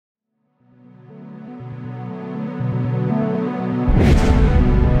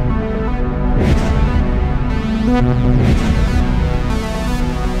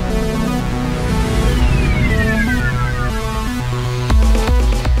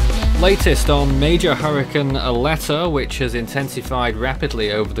Latest on Major Hurricane Aletta, which has intensified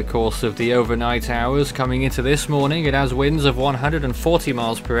rapidly over the course of the overnight hours. Coming into this morning, it has winds of 140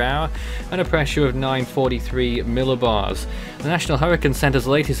 miles per hour and a pressure of 943 millibars. The National Hurricane Center's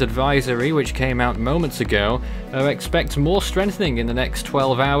latest advisory, which came out moments ago, expects more strengthening in the next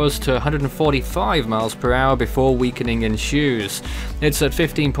 12 hours to 145 miles per hour before weakening ensues. It's at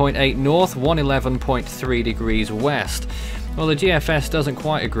 15.8 north, 111.3 degrees west. Well, the GFS doesn't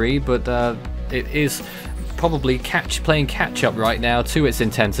quite agree, but it is probably playing catch-up right now to its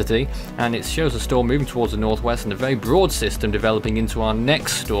intensity, and it shows a storm moving towards the northwest and a very broad system developing into our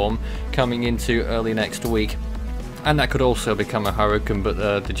next storm coming into early next week. And that could also become a hurricane, but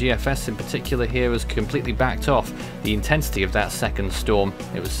the GFS in particular here has completely backed off the intensity of that second storm.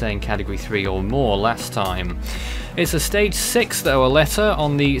 It was saying Category 3 or more last time. It's a Stage 6 though, Aletta,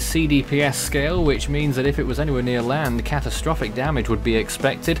 on the CDPS scale, which means that if it was anywhere near land, catastrophic damage would be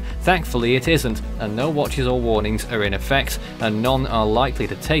expected. Thankfully it isn't, and no watches or warnings are in effect, and none are likely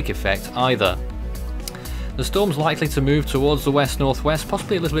to take effect either. The storm's likely to move towards the west-northwest,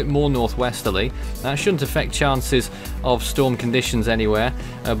 possibly a little bit more northwesterly. That shouldn't affect chances of storm conditions anywhere,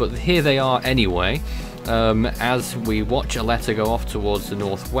 but here they are anyway, as we watch Aletta go off towards the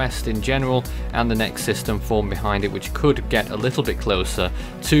northwest in general, and the next system form behind it, which could get a little bit closer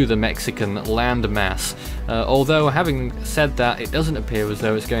to the Mexican landmass. Although, having said that, it doesn't appear as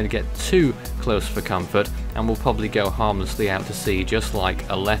though it's going to get too close for comfort, and will probably go harmlessly out to sea, just like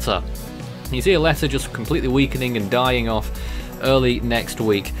Aletta. You see Aletta just completely weakening and dying off early next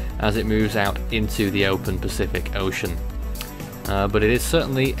week as it moves out into the open Pacific Ocean. But it is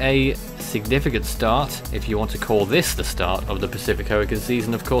certainly a significant start, if you want to call this the start of the Pacific hurricane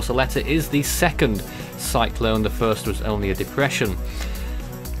season. Of course, Aletta is the second cyclone, the first was only a depression.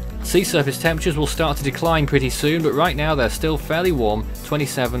 Sea surface temperatures will start to decline pretty soon, but right now they're still fairly warm,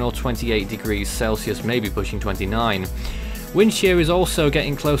 27 or 28 degrees Celsius, maybe pushing 29. Wind shear is also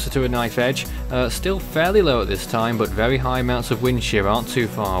getting closer to a knife edge, still fairly low at this time, but very high amounts of wind shear aren't too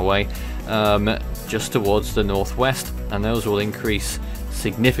far away, just towards the northwest, and those will increase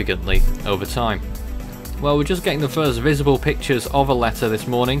significantly over time. Well, we're just getting the first visible pictures of Aletta this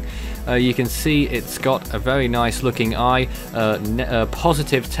morning. You can see it's got a very nice looking eye,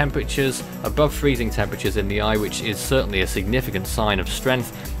 positive temperatures, above freezing temperatures in the eye, which is certainly a significant sign of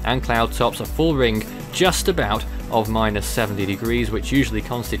strength, and cloud tops, a full ring just about of minus 70 degrees, which usually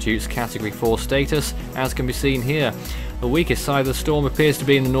constitutes Category 4 status, as can be seen here. The weakest side of the storm appears to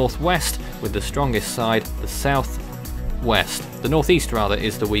be in the northwest, with the strongest side the southwest. The northeast, rather,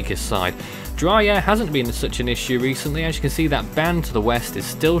 is the weakest side. Dry air hasn't been such an issue recently. As you can see, that band to the west is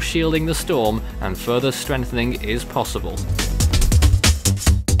still shielding the storm, and further strengthening is possible.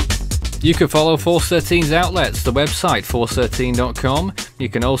 You can follow Force 13's outlets, the website force13.com. You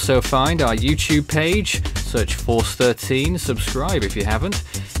can also find our YouTube page, search Force 13, subscribe if you haven't.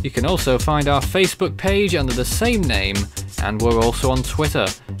 You can also find our Facebook page under the same name, and we're also on Twitter.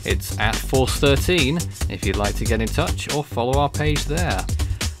 It's at Force 13 if you'd like to get in touch or follow our page there.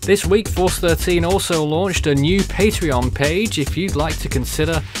 This week, Force 13 also launched a new Patreon page if you'd like to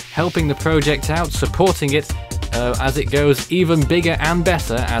consider helping the project out, supporting it as it goes even bigger and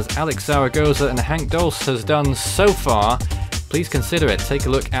better, as Alex Zaragoza and Hank Dulce has done so far. Please consider it. Take a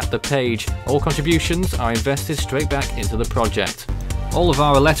look at the page. All contributions are invested straight back into the project. All of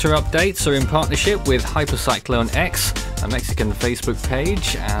our Aletta updates are in partnership with Hypercyclone X, a Mexican Facebook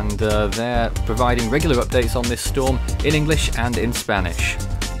page, and they're providing regular updates on this storm in English and in Spanish.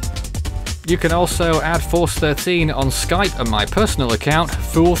 You can also add Force 13 on Skype and my personal account,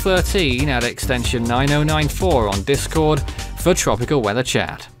 Fool13, at extension 9094 on Discord for tropical weather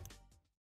chat.